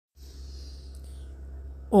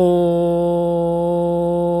Om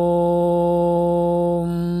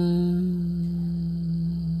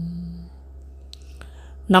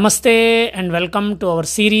Namaste and welcome to our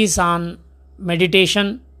series on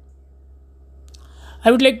meditation.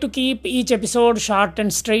 I would like to keep each episode short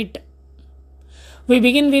and straight. We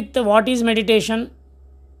begin with what is meditation,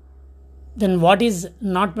 then what is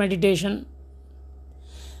not meditation,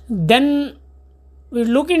 then we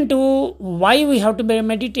look into why we have to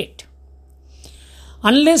meditate.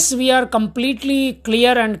 Unless we are completely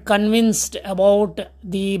clear and convinced about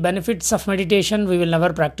the benefits of meditation, we will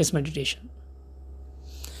never practice meditation.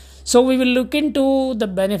 So we will look into the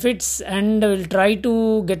benefits and will try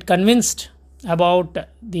to get convinced about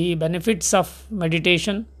the benefits of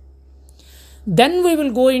meditation. Then we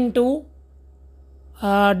will go into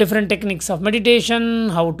different techniques of meditation,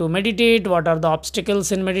 how to meditate, what are the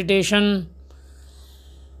obstacles in meditation,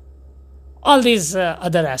 all these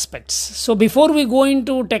other aspects. So before we go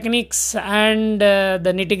into techniques and the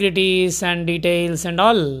nitty-gritties and details and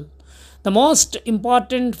all, the most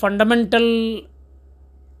important fundamental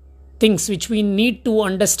things which we need to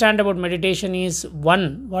understand about meditation is: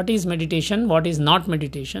 one, what is meditation, what is not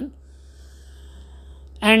meditation,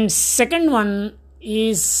 and second one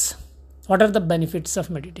is what are the benefits of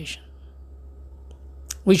meditation.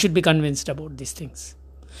 We should be convinced about these things.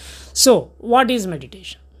 So what is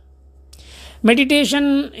meditation?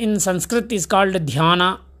 Meditation in Sanskrit is called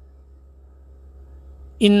dhyana.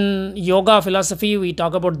 In yoga philosophy, we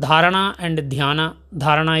talk about dharana and dhyana.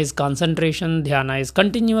 Dharana is concentration, dhyana is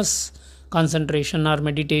continuous concentration or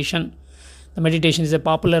meditation. The meditation is a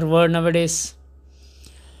popular word nowadays.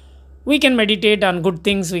 We can meditate on good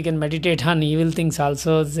things, we can meditate on evil things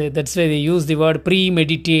also. That's why they use the word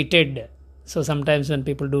premeditated. So sometimes when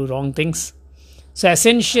people do wrong things. So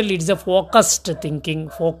essentially it's a focused thinking,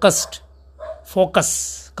 focus,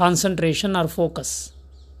 concentration or focus.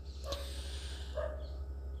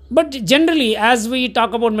 But generally, as we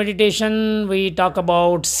talk about meditation, we talk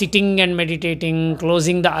about sitting and meditating,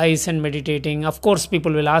 closing the eyes and meditating. Of course,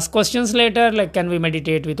 people will ask questions later, like can we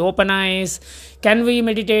meditate with open eyes? Can we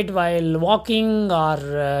meditate while walking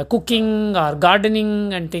or cooking or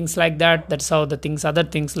gardening and things like that? That's how the things, other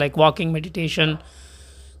things like walking meditation,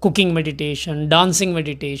 cooking meditation, dancing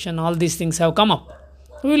meditation, all these things have come up.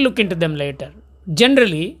 We will look into them later.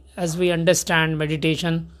 Generally, as we understand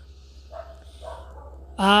meditation,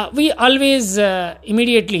 we always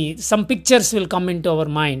immediately some pictures will come into our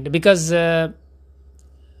mind because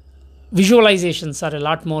visualizations are a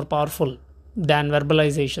lot more powerful than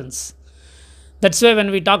verbalizations. That's why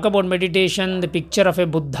when we talk about meditation, the picture of a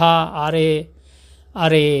Buddha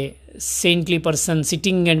or a saintly person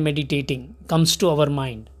sitting and meditating comes to our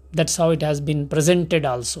mind. That's how it has been presented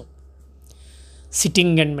also.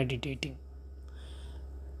 Sitting and meditating.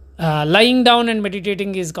 Lying down and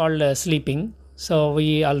meditating is called sleeping. So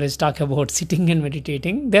we always talk about sitting and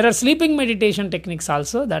meditating. There are sleeping meditation techniques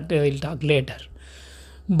also that we'll talk later.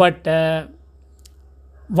 But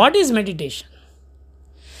what is meditation?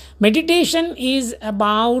 Meditation is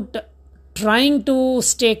about trying to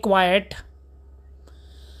stay quiet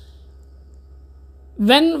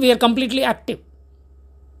when we are completely active.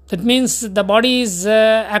 That means the body is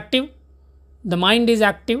active, the mind is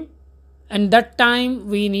active, and that time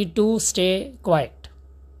we need to stay quiet.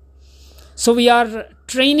 So we are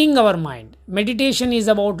training our mind. Meditation is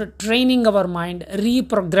about training our mind,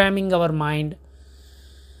 reprogramming our mind.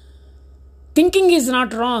 Thinking is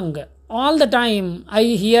not wrong. All the time I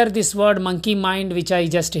hear this word monkey mind, which I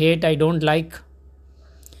just hate, I don't like.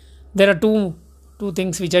 There are two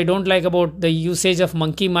things which I don't like about the usage of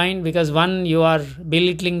monkey mind, because one, you are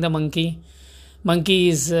belittling the monkey. Monkey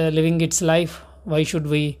is living its life. Why should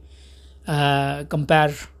we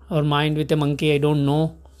compare our mind with a monkey? I don't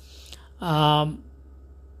know. A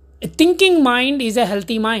thinking mind is a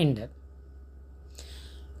healthy mind.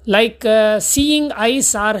 Like seeing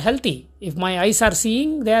eyes are healthy. If my eyes are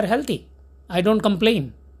seeing, they are healthy. I don't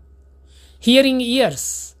complain. Hearing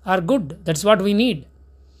ears are good. That's what we need.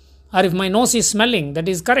 Or if my nose is smelling, that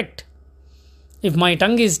is correct. If my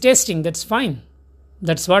tongue is tasting, that's fine.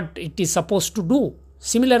 That's what it is supposed to do.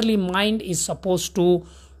 Similarly, mind is supposed to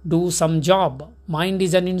do some job. Mind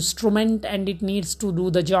is an instrument and it needs to do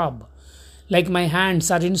the job. Like my hands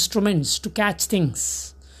are instruments to catch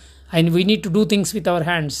things. And we need to do things with our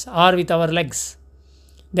hands or with our legs.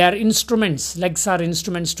 They are instruments. Legs are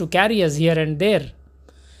instruments to carry us here and there.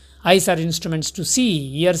 Eyes are instruments to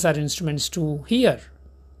see. Ears are instruments to hear.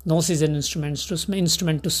 Nose is an instrument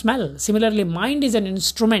to smell. Similarly, mind is an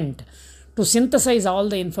instrument to synthesize all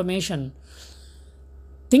the information.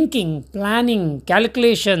 Thinking, planning,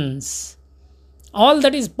 calculations, All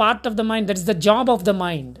that is part of the mind. That is the job of the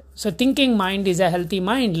mind. So thinking mind is a healthy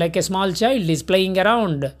mind, like a small child is playing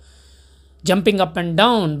around, jumping up and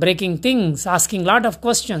down, breaking things, asking lot of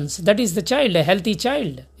questions. That is the child. A healthy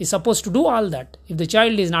child is supposed to do all that. If the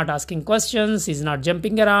child is not asking questions, is not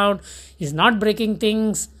jumping around, is not breaking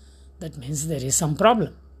things, that means there is some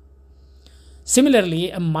problem.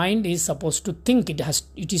 Similarly, a mind is supposed to think. It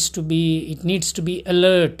needs to be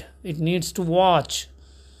alert. It needs to watch.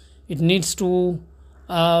 It needs to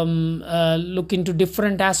look into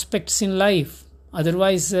different aspects in life.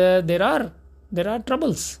 Otherwise, there are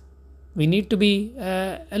troubles. We need to be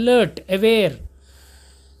alert, aware.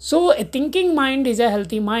 So a thinking mind is a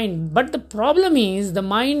healthy mind. But the problem is the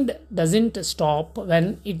mind doesn't stop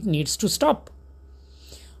when it needs to stop.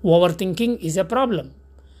 Overthinking is a problem.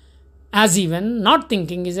 As even not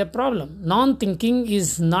thinking is a problem. Non-thinking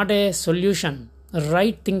is not a solution.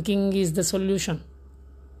 Right thinking is the solution.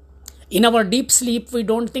 In our deep sleep, we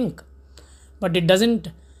don't think, but it doesn't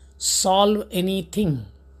solve anything.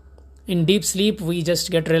 In deep sleep, we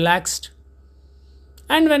just get relaxed.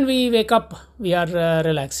 And when we wake up, we are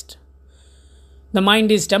relaxed. The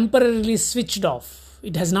mind is temporarily switched off.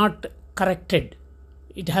 It has not corrected.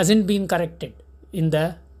 It hasn't been corrected in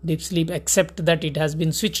the deep sleep, except that it has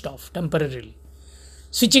been switched off temporarily.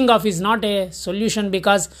 Switching off is not a solution,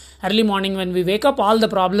 because early morning when we wake up, all the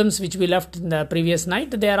problems which we left in the previous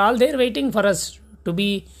night, they are all there waiting for us to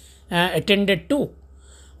be attended to.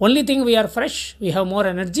 Only thing, we are fresh, we have more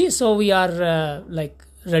energy, so we are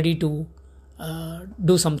ready to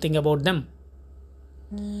do something about them.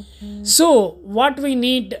 So what we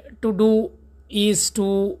need to do is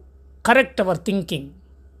to correct our thinking,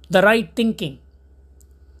 the right thinking,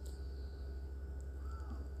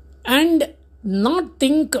 and not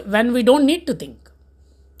think when we don't need to think.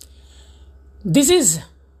 This is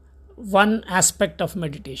one aspect of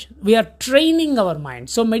meditation. We are training our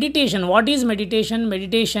mind. So meditation, what is meditation?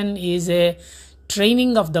 Meditation is a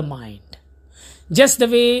training of the mind. Just the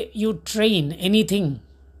way you train anything,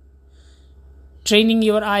 training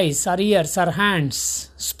your eyes or ears or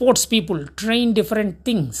hands. Sports people train different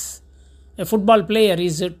things. A football player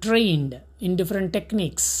is trained in different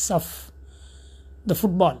techniques of the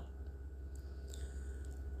football.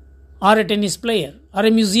 Or a tennis player or a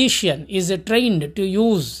musician is trained to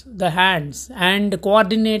use the hands and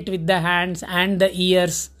coordinate with the hands and the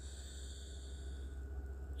ears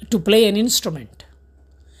to play an instrument.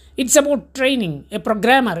 It's about training. A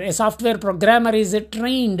programmer, a software programmer is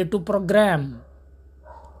trained to program,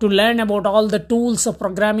 to learn about all the tools of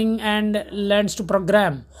programming and learns to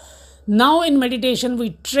program. Now in meditation,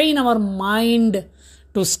 we train our mind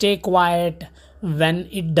to stay quiet when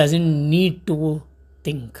it doesn't need to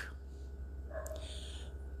think.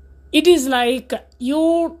 It is like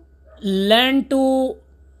you learn to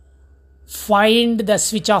find the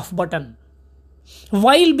switch off button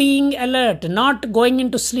while being alert, not going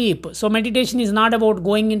into sleep. So meditation is not about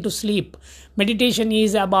going into sleep. Meditation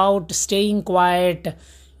is about staying quiet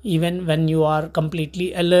even when you are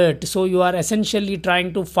completely alert. So you are essentially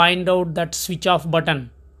trying to find out that switch off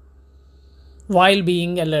button while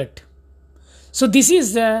being alert. So this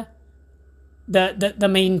is the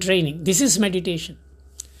main training. This is meditation.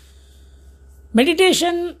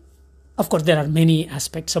 Meditation, of course, there are many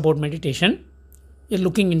aspects about meditation. You're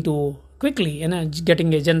looking into quickly and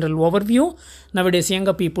getting a general overview. Nowadays,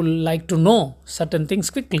 younger people like to know certain things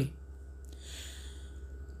quickly.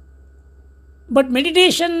 But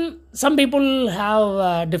meditation, some people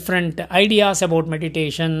have different ideas about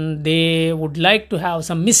meditation. They would like to have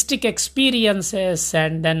some mystic experiences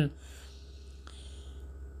and then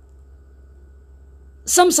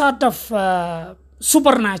some sort of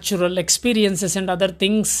supernatural experiences and other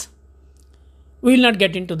things. We will not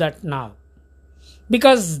get into that now,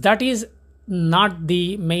 because that is not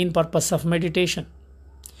the main purpose of meditation.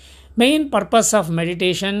 Main purpose of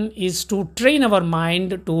meditation is to train our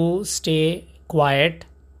mind to stay quiet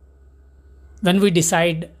when we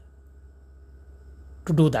decide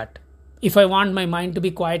to do that. If I want my mind to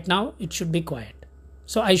be quiet now, it should be quiet.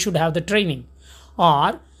 So I should have the training.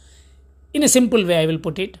 Or in a simple way, I will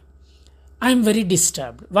put it, I am very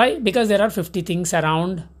disturbed. Why? Because there are 50 things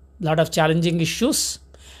around, lot of challenging issues,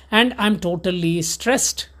 and I am totally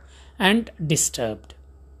stressed and disturbed.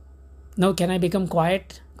 Now can I become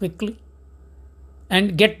quiet quickly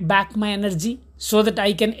and get back my energy so that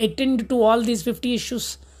I can attend to all these 50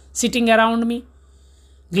 issues sitting around me,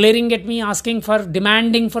 glaring at me,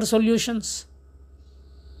 demanding for solutions?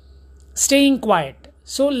 Staying quiet.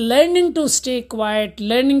 So learning to stay quiet,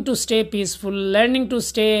 learning to stay peaceful, learning to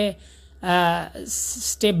stay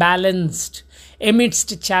balanced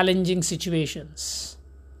amidst challenging situations.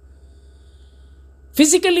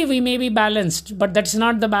 Physically, we may be balanced, but that's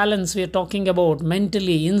not the balance we are talking about.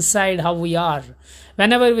 Mentally, inside, how we are.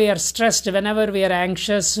 Whenever we are stressed, whenever we are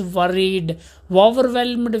anxious, worried,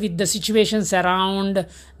 overwhelmed with the situations around,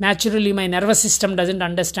 naturally my nervous system doesn't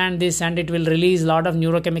understand this and it will release a lot of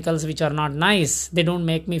neurochemicals which are not nice. They don't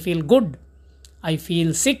make me feel good. I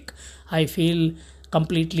feel sick. I feel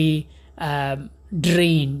completely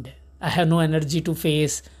drained. I have no energy to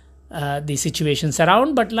face the situations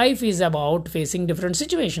around, but life is about facing different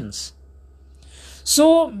situations.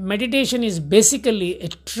 So meditation is basically a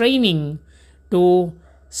training to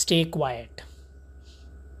stay quiet.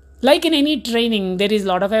 Like in any training, there is a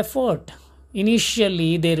lot of effort.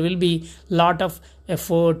 Initially, there will be a lot of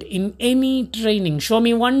effort in any training. Show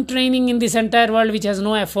me one training in this entire world which has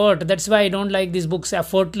no effort. That's why I don't like these books,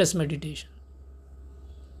 Effortless Meditation.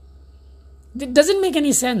 It doesn't make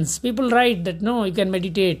any sense. People write that no, you can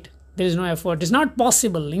meditate. There is no effort. It's not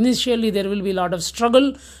possible. Initially, there will be a lot of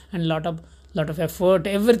struggle and lot of effort.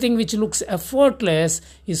 Everything which looks effortless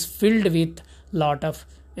is filled with lot of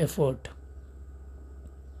effort.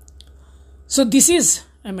 So this is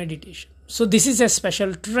a meditation. So this is a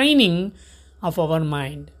special training of our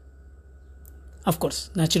mind. Of course,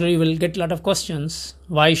 naturally, we will get a lot of questions.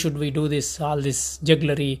 Why should we do this? All this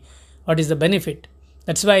jugglery. What is the benefit?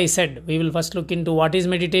 That's why I said we will first look into what is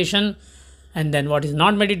meditation, and then what is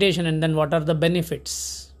not meditation, and then what are the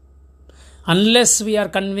benefits. Unless we are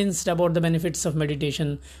convinced about the benefits of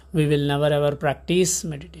meditation, we will never ever practice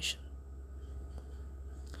meditation.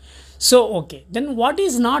 So, okay, then what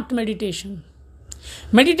is not meditation?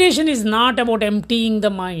 Meditation is not about emptying the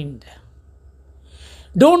mind.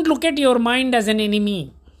 Don't look at your mind as an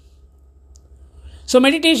enemy. So,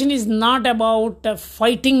 meditation is not about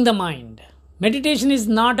fighting the mind. Meditation is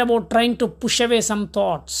not about trying to push away some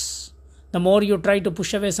thoughts. The more you try to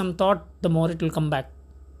push away some thought, the more it will come back.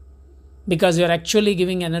 Because you are actually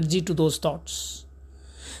giving energy to those thoughts.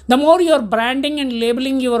 The more you are branding and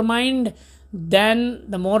labeling your mind, then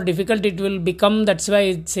the more difficult it will become. That's why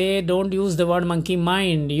I say don't use the word monkey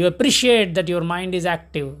mind. You appreciate that your mind is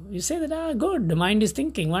active. You say that, good, the mind is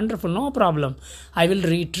thinking, wonderful, no problem. I will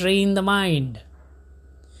retrain the mind.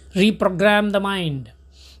 Reprogram the mind.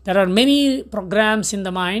 There are many programs in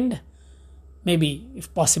the mind. Maybe,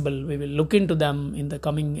 if possible, we will look into them in the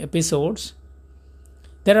coming episodes.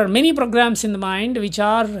 There are many programs in the mind which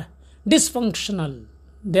are dysfunctional.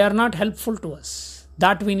 They are not helpful to us.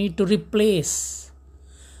 That we need to replace.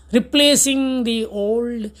 Replacing the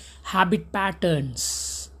old habit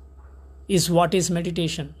patterns is what is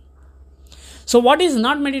meditation. So what is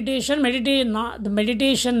not meditation? The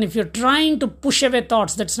meditation, if you're trying to push away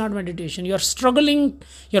thoughts, that's not meditation. You're struggling,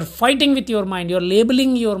 you're fighting with your mind, you're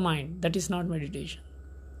labeling your mind. That is not meditation.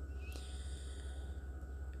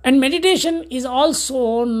 And meditation is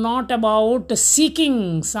also not about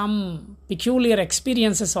seeking some peculiar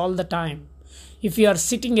experiences all the time. If you are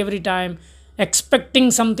sitting every time expecting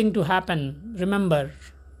something to happen, remember,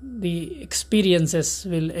 the experiences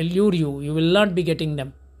will elude you. You will not be getting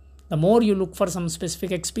them. The more you look for some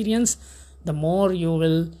specific experience, the more you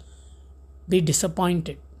will be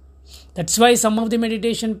disappointed. That's why some of the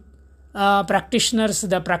meditation practitioners,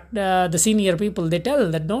 the senior people, they tell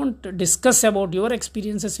that don't discuss about your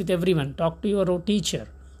experiences with everyone. Talk to your teacher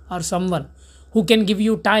or someone who can give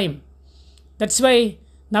you time. That's why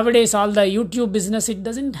nowadays all the YouTube business, it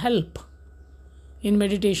doesn't help in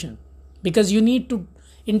meditation, because you need to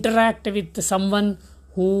interact with someone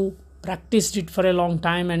who practiced it for a long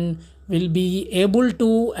time and will be able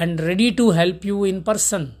to and ready to help you in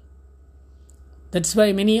person. That's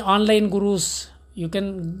why many online gurus, you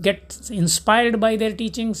can get inspired by their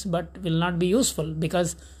teachings, but will not be useful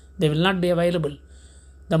because they will not be available.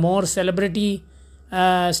 The more celebrity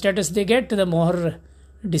status they get, the more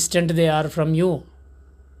distant they are from you,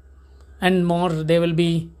 and more they will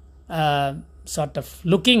be sort of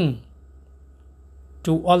looking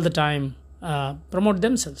to all the time promote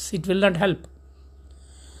themselves. It will not help.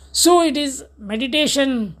 So it is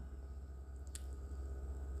meditation.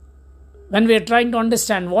 When we are trying to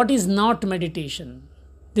understand what is not meditation,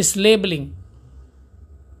 this labeling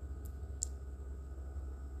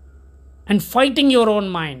and fighting your own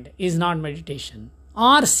mind is not meditation,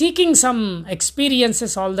 or seeking some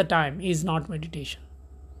experiences all the time is not meditation.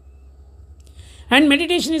 And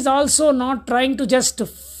meditation is also not trying to just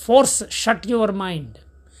force shut your mind.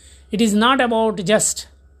 It is not about just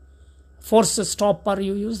force stop, or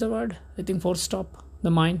you use the word, I think, force stop the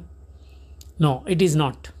mind. No, it is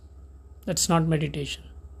not. That's not meditation.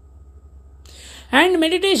 And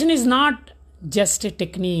meditation is not just a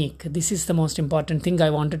technique. This is the most important thing I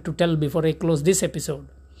wanted to tell before I close this episode.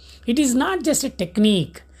 It is not just a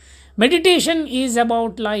technique. Meditation is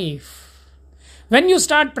about life. When you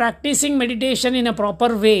start practicing meditation in a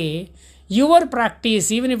proper way, your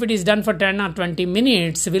practice, even if it is done for 10 or 20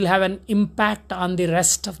 minutes, will have an impact on the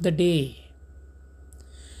rest of the day.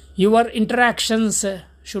 Your interactions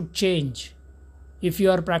should change. If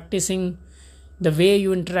you are practicing, the way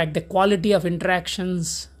you interact, the quality of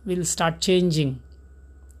interactions will start changing.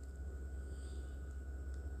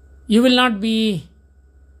 You will not be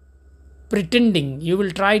pretending, you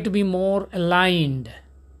will try to be more aligned.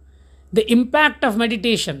 The impact of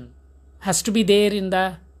meditation has to be there in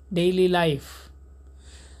the daily life.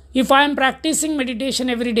 If I am practicing meditation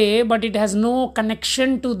every day, but it has no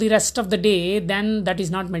connection to the rest of the day, then that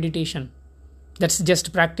is not meditation. That's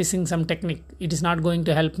just practicing some technique. It is not going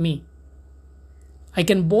to help me. I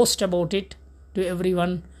can boast about it to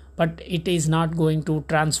everyone, but it is not going to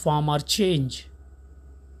transform or change.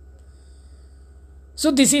 So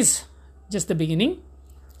this is just the beginning.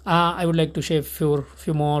 I would like to share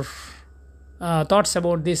few more thoughts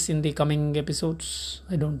about this in the coming episodes.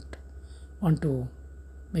 I don't want to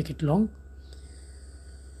make it long.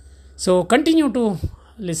 So continue to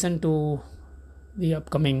listen to the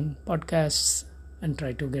upcoming podcasts and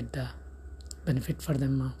try to get the benefit from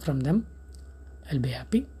them. I'll be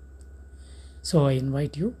happy. So I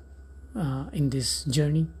invite you in this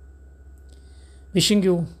journey. Wishing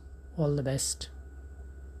you all the best.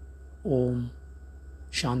 Om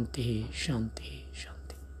Shanti Shanti.